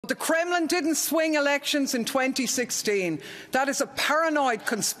The Kremlin didn't swing elections in 2016. That is a paranoid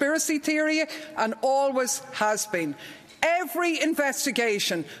conspiracy theory and always has been. Every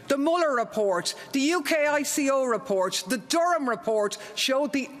investigation, the Mueller report, the UK ICO report, the Durham report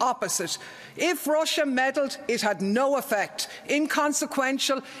showed the opposite. If Russia meddled, it had no effect.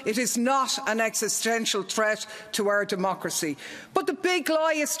 Inconsequential, it is not an existential threat to our democracy. But the big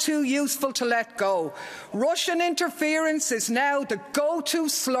lie is too useful to let go. Russian interference is now the go-to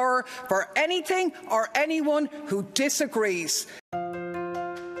slur for anything or anyone who disagrees.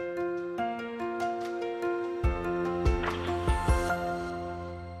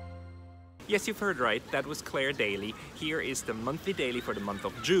 Yes, you've heard right. That was Clare Daly. Here is the monthly daily for the month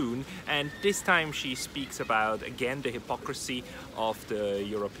of June, and this time she speaks about, again, the hypocrisy of the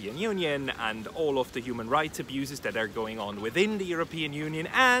European Union and all of the human rights abuses that are going on within the European Union,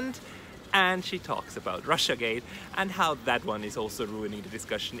 and she talks about Russiagate and how that one is also ruining the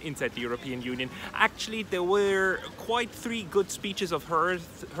discussion inside the European Union. Actually, there were quite 3 good speeches of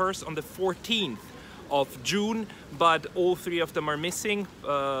hers on the 14th of June, but all 3 of them are missing.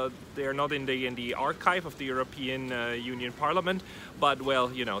 They are not in the archive of the European Union Parliament, but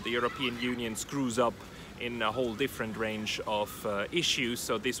well, you know, the European Union screws up in a whole different range of issues,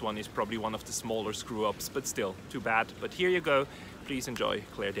 so this one is probably one of the smaller screw-ups, but still, too bad. But here you go. Please enjoy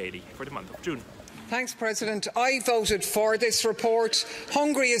Clare Daly for the month of June. Thanks, President. I voted for this report.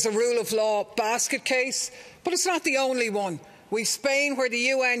 Hungary is a rule of law basket case, but it's not the only one. We've Spain, where the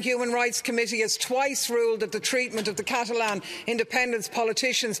UN Human Rights Committee has twice ruled that the treatment of the Catalan independence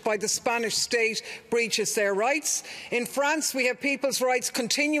politicians by the Spanish state breaches their rights. In France, we have people's rights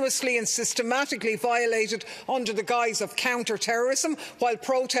continuously and systematically violated under the guise of counter-terrorism, while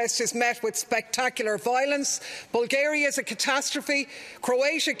protest is met with spectacular violence. Bulgaria is a catastrophe.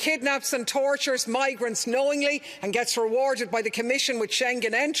 Croatia kidnaps and tortures migrants knowingly and gets rewarded by the Commission with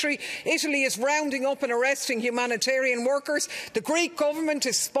Schengen entry. Italy is rounding up and arresting humanitarian workers. The Greek government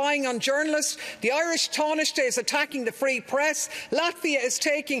is spying on journalists. The Irish Tánaiste is attacking the free press. Latvia is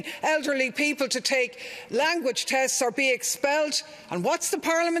taking elderly people to take language tests or be expelled. And what's the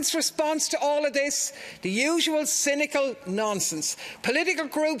Parliament's response to all of this? The usual cynical nonsense. Political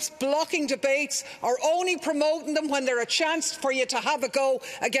groups blocking debates or only promoting them when they're a chance for you to have a go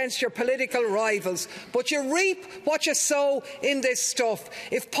against your political rivals. But you reap what you sow in this stuff.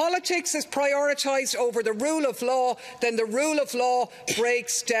 If politics is prioritised over the rule of law, then the rule of law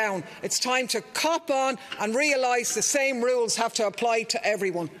breaks down. It's time to cop on and realise the same rules have to apply to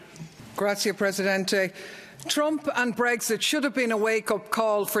everyone. Grazie, Presidente. Trump and Brexit should have been a wake-up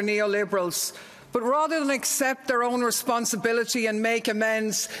call for neoliberals. But rather than accept their own responsibility and make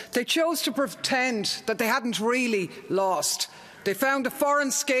amends, they chose to pretend that they hadn't really lost. They found a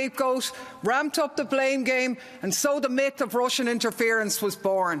foreign scapegoat, ramped up the blame game, and so the myth of Russian interference was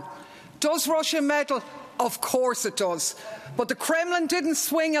born. Does Russia meddle? Of course it does. But the Kremlin didn't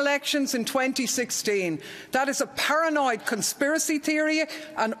swing elections in 2016. That is a paranoid conspiracy theory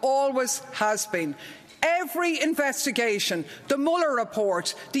and always has been. Every investigation, the Mueller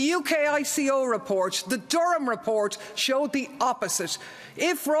report, the UK ICO report, the Durham report showed the opposite.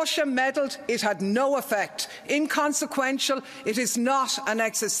 If Russia meddled, it had no effect. Inconsequential, it is not an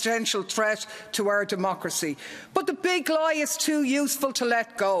existential threat to our democracy. But the big lie is too useful to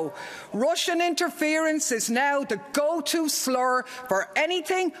let go. Russian interference is now the go-to slur for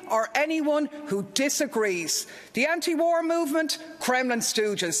anything or anyone who disagrees. The anti-war movement, Kremlin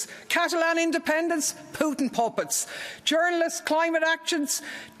stooges. Catalan independence, Putin puppets. Journalists, climate actions,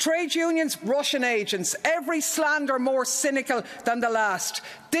 trade unions, Russian agents. Every slander more cynical than the last.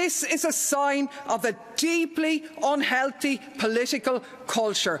 This is a sign of a deeply unhealthy political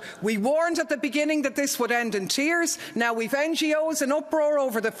culture. We warned at the beginning that this would end in tears. Now we've NGOs in uproar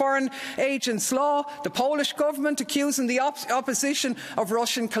over the Foreign Agents Law, the Polish government accusing the opposition of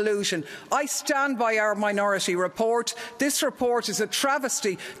Russian collusion. I stand by our minority report. This report is a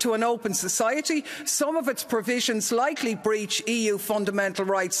travesty to an open society. Some of its provisions likely breach EU fundamental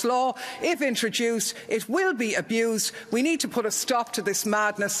rights law. If introduced, it will be abused. We need to put a stop to this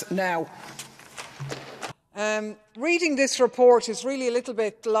madness now. Reading this report is really a little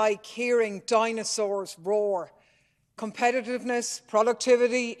bit like hearing dinosaurs roar. Competitiveness,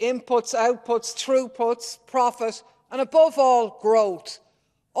 productivity, inputs, outputs, throughputs, profit, and above all, growth.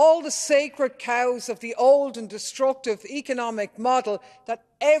 All the sacred cows of the old and destructive economic model that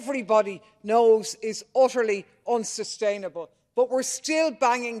everybody knows is utterly unsustainable. But we're still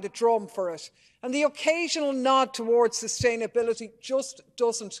banging the drum for it. And the occasional nod towards sustainability just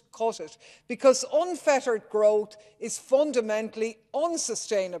doesn't cut it, because unfettered growth is fundamentally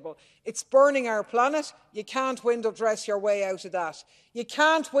unsustainable. It's burning our planet. You can't window dress your way out of that. You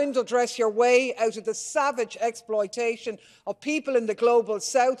can't window dress your way out of the savage exploitation of people in the global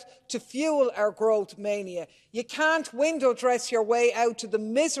south to fuel our growth mania. You can't window dress your way out of the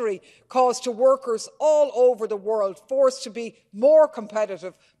misery caused to workers all over the world, forced to be more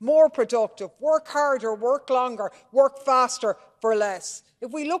competitive, more productive, work harder, work longer, work faster for less.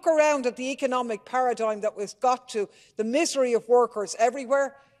 If we look around at the economic paradigm that we've got to, the misery of workers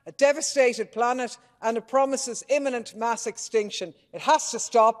everywhere, a devastated planet, and it promises imminent mass extinction. It has to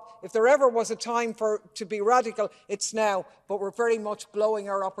stop. If there ever was a time to be radical, it's now, but we're very much blowing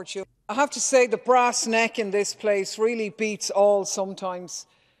our opportunity. I have to say the brass neck in this place really beats all sometimes.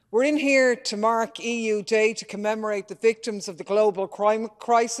 We're in here to mark EU Day to commemorate the victims of the global crime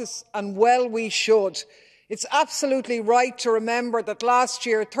crisis, and well we should. It's absolutely right to remember that last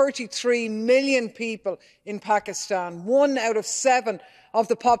year 33 million people in Pakistan, 1 out of 7 of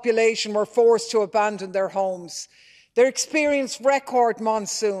the population, were forced to abandon their homes. They experienced record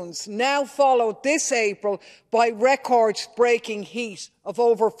monsoons, now followed this April by record-breaking heat of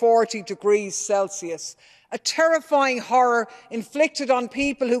over 40 degrees Celsius. A terrifying horror inflicted on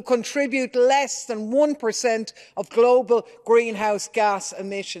people who contribute less than 1% of global greenhouse gas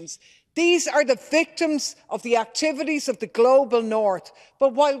emissions. These are the victims of the activities of the global north.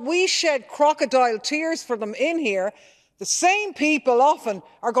 But while we shed crocodile tears for them in here, the same people often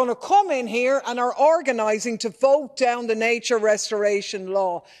are going to come in here and are organising to vote down the nature restoration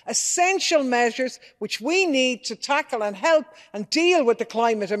law. Essential measures which we need to tackle and help and deal with the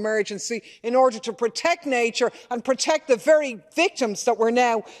climate emergency in order to protect nature and protect the very victims that we're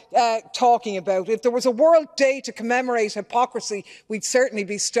now talking about. If there was a World Day to commemorate hypocrisy, we'd certainly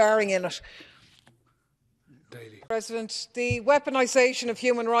be starring in it. President, the weaponisation of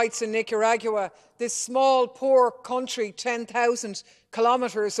human rights in Nicaragua, this small, poor country 10,000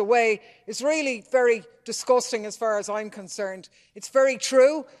 kilometres away, is really very disgusting as far as I'm concerned. It's very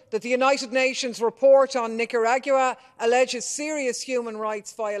true that the United Nations report on Nicaragua alleges serious human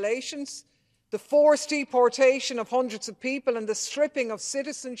rights violations. The forced deportation of hundreds of people and the stripping of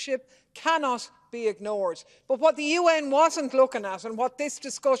citizenship cannot be ignored. But what the UN wasn't looking at, and what this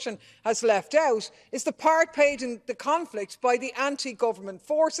discussion has left out, is the part played in the conflict by the anti-government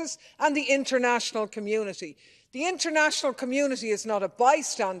forces and the international community. The international community is not a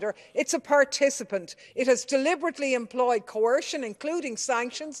bystander, it's a participant. It has deliberately employed coercion, including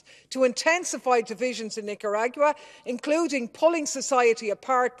sanctions, to intensify divisions in Nicaragua, including pulling society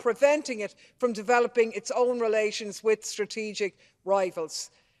apart, preventing it from developing its own relations with strategic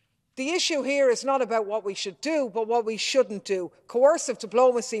rivals. The issue here is not about what we should do, but what we shouldn't do. Coercive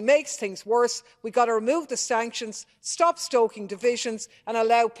diplomacy makes things worse. We've got to remove the sanctions, stop stoking divisions and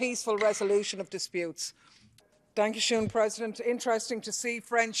allow peaceful resolution of disputes. Dankeschön, President. Interesting to see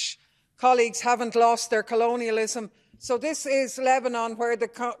French colleagues haven't lost their colonialism. So this is Lebanon, where the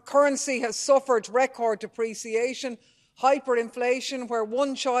currency has suffered record depreciation, hyperinflation, where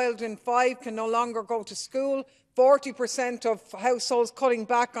 1 child in 5 can no longer go to school, 40% of households cutting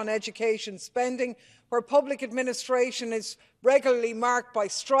back on education spending, where public administration is regularly marked by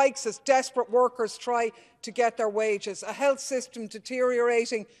strikes as desperate workers try to get their wages, a health system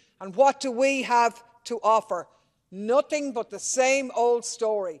deteriorating, and what do we have to offer? Nothing but the same old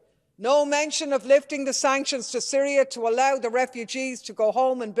story. No mention of lifting the sanctions to Syria to allow the refugees to go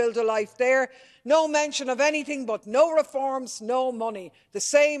home and build a life there. No mention of anything but no reforms, no money. The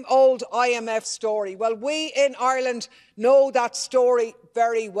same old IMF story. Well, we in Ireland know that story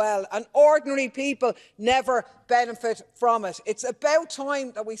very well, and ordinary people never benefit from it. It's about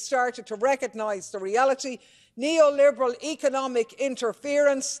time that we started to recognise the reality. Neoliberal economic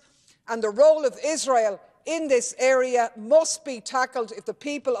interference and the role of Israel in this area must be tackled if the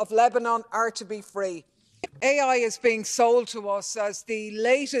people of Lebanon are to be free. AI is being sold to us as the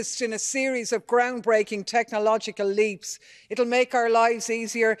latest in a series of groundbreaking technological leaps. It'll make our lives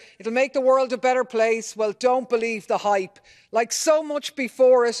easier. It'll make the world a better place. Well, don't believe the hype. Like so much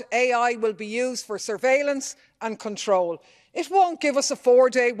before it, AI will be used for surveillance and control. It won't give us a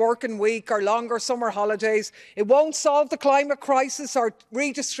 4-day working week or longer summer holidays. It won't solve the climate crisis or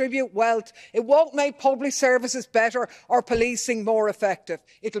redistribute wealth. It won't make public services better or policing more effective.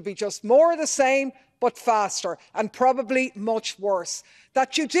 It'll be just more of the same, but faster, and probably much worse.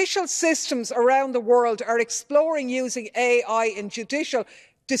 That judicial systems around the world are exploring using AI in judicial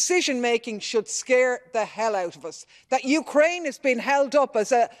decision-making should scare the hell out of us. That Ukraine has been held up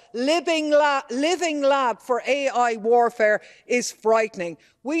as a living lab for AI warfare is frightening.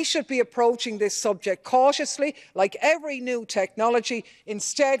 We should be approaching this subject cautiously, like every new technology.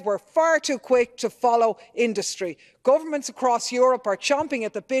 Instead, we're far too quick to follow industry. Governments across Europe are chomping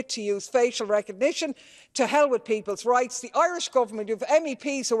at the bit to use facial recognition. To hell with people's rights. The Irish government, you have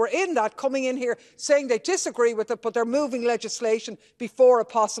MEPs who are in that, coming in here saying they disagree with it, but they're moving legislation before a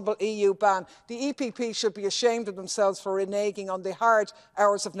possible EU ban. The EPP should be ashamed of themselves for reneging on the hard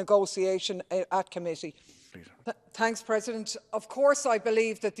hours of negotiation at committee. Thanks, President. Of course, I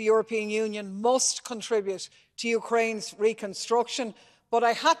believe that the European Union must contribute to Ukraine's reconstruction, but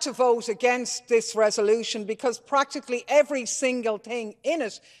I had to vote against this resolution because practically every single thing in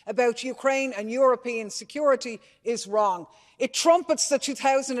it about Ukraine and European security is wrong. It trumpets the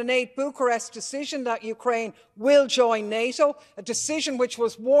 2008 Bucharest decision that Ukraine will join NATO, a decision which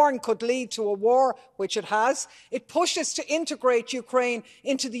was warned could lead to a war, which it has. It pushes to integrate Ukraine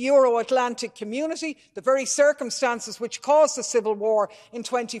into the Euro-Atlantic community, the very circumstances which caused the civil war in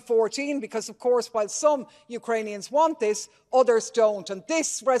 2014, because, of course, while some Ukrainians want this, others don't. And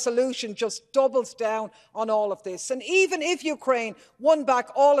this resolution just doubles down on all of this. And even if Ukraine won back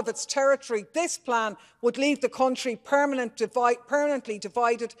all of its territory, this plan would leave the country permanently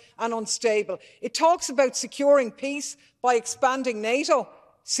divided and unstable. It talks about securing peace by expanding NATO.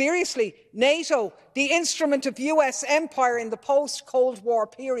 Seriously, NATO, the instrument of US empire in the post-Cold War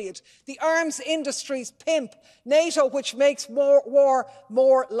period, the arms industry's pimp, NATO, which makes war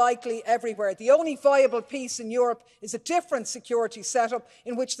more likely everywhere. The only viable peace in Europe is a different security setup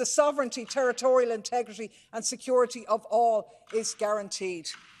in which the sovereignty, territorial integrity and security of all is guaranteed.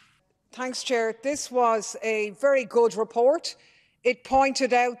 Thanks, Chair. This was a very good report. It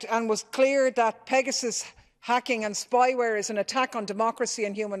pointed out and was clear that Pegasus hacking and spyware is an attack on democracy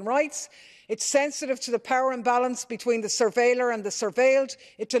and human rights. It's sensitive to the power imbalance between the surveiller and the surveilled.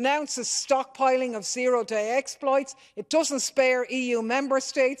 It denounces stockpiling of zero-day exploits. It doesn't spare EU member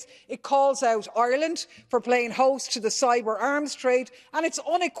states. It calls out Ireland for playing host to the cyber arms trade. And it's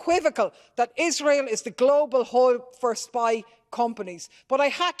unequivocal that Israel is the global hub for spy companies. But I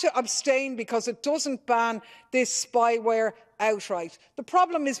had to abstain because it doesn't ban this spyware outright. The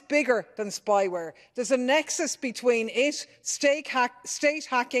problem is bigger than spyware. There's a nexus between it, state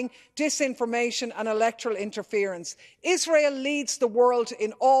hacking, disinformation and electoral interference. Israel leads the world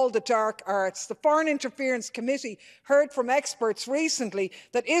in all the dark arts. The Foreign Interference Committee heard from experts recently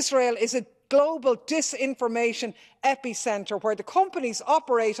that Israel is a global disinformation epicentre where the companies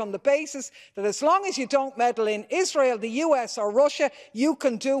operate on the basis that as long as you don't meddle in Israel, the US or Russia, you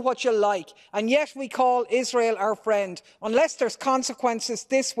can do what you like. And yet we call Israel our friend. Unless there's consequences,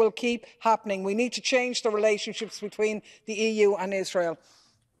 this will keep happening. We need to change the relationships between the EU and Israel.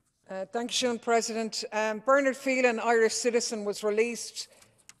 Thank you, President. Bernard Phelan, Irish citizen, was released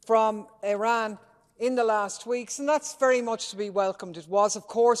from Iran in the last weeks, and that's very much to be welcomed. It was, of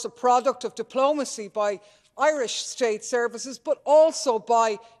course, a product of diplomacy by Irish state services, but also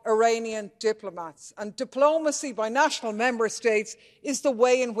by Iranian diplomats. And diplomacy by national member states is the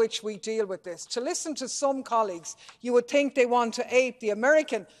way in which we deal with this. To listen to some colleagues, you would think they want to ape the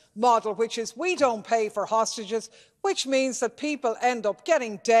American model, which is we don't pay for hostages, which means that people end up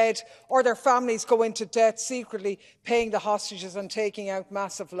getting dead or their families go into debt secretly paying the hostages and taking out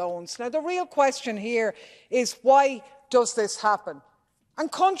massive loans. Now, the real question here is why does this happen? And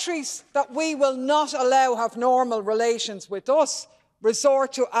countries that we will not allow have normal relations with us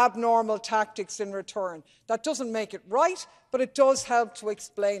resort to abnormal tactics in return. That doesn't make it right, but it does help to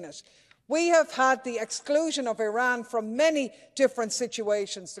explain it. We have had the exclusion of Iran from many different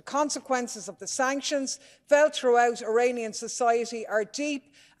situations. The consequences of the sanctions felt throughout Iranian society are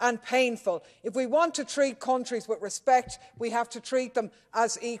deep and painful. If we want to treat countries with respect, we have to treat them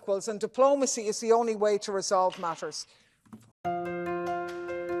as equals, and diplomacy is the only way to resolve matters.